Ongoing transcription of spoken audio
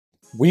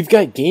We've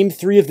got Game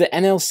 3 of the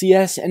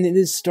NLCS, and it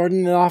is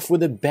starting it off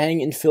with a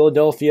bang in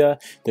Philadelphia.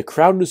 The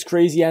crowd was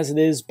crazy as it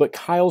is, but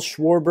Kyle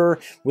Schwarber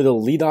with a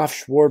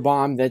leadoff Schwar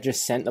bomb that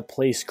just sent the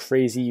place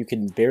crazy. You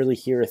can barely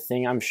hear a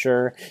thing, I'm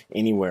sure,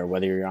 anywhere,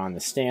 whether you're on the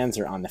stands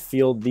or on the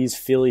field. These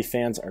Philly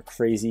fans are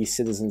crazy.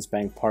 Citizens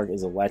Bank Park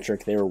is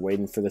electric. They were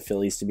waiting for the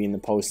Phillies to be in the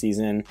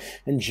postseason.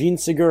 And Jean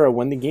Segura,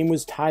 when the game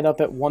was tied up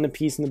at 1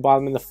 apiece in the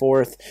bottom of the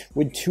fourth,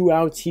 with 2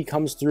 outs, he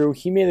comes through.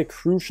 He made a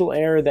crucial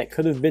error that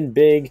could have been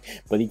big,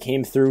 but he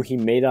came through. He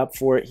made up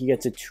for it. He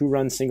gets a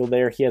 2-run single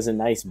there. He has a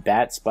nice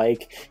bat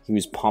spike. He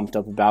was pumped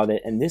up about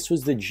it, and this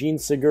was the Jean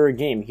Segura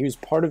game. He was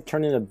part of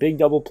turning a big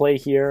double play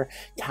here,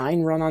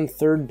 tying run on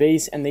third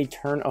base, and they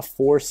turn a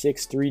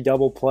 4-6-3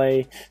 double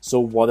play. So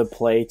what a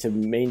play to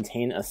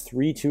maintain a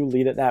 3-2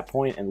 lead at that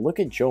point. And look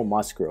at Joe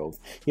Musgrove.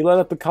 He let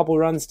up a couple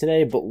runs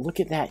today, but look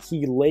at that.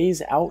 He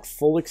lays out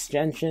full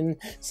extension.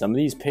 Some of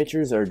these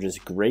pitchers are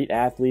just great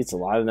athletes. A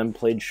lot of them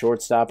played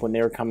shortstop when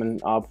they were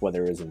coming up,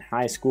 whether it was in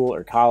high school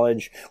or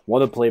college.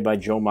 What a play by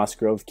Joe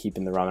Musgrove,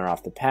 keeping the runner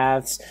off the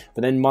paths.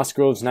 But then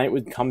Musgrove's night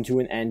would come to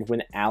an end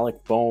when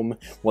Alec Bohm,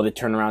 what a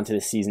turnaround to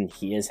the season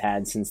he has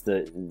had since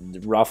the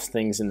rough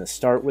things in the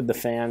start with the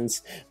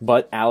fans.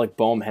 But Alec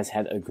Bohm has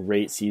had a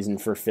great season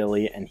for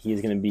Philly, and he's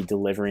going to be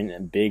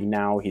delivering big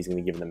now. He's going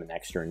to give them an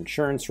extra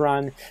insurance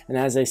run. And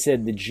as I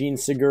said, the Jean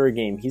Segura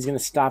game, he's going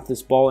to stop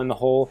this ball in the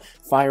hole,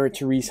 fire it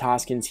to Rhys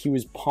Hoskins. He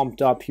was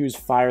pumped up. He was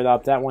fired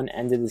up. That one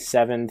ended the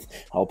 7th,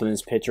 helping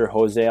his pitcher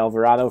Jose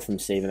Alvarado from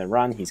saving the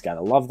run. He's got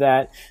to love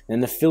that.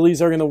 Then the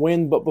Phillies are going to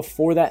win, but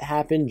before that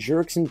happened,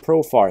 Jurickson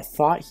Profar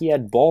thought he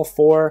had ball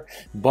 4,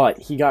 but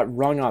he got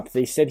rung up.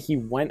 They said he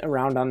went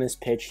around on this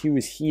pitch. He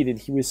was heated.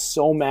 He was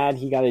so mad.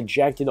 He got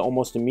ejected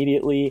almost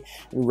immediately,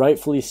 and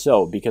rightfully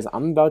so, because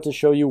I'm about to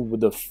show you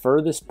the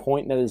furthest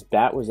point that his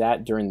bat was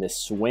at during this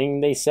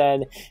swing. They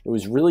said it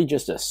was really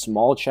just a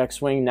small check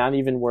swing, not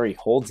even where he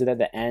holds it at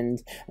the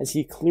end, as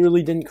he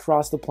clearly didn't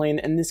cross the plane,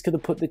 and this could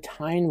have put the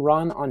tying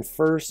run on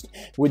first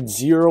with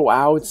 0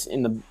 outs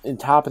in the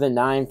top of the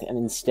 9th, and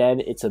instead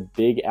it's a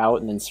big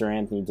out, and then Sir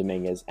Anthony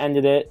Dominguez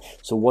ended it.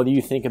 So what do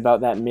you think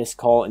about that missed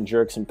call and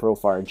Jurickson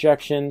Profar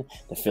ejection?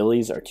 The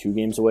Phillies are 2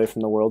 games away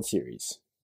from the World Series.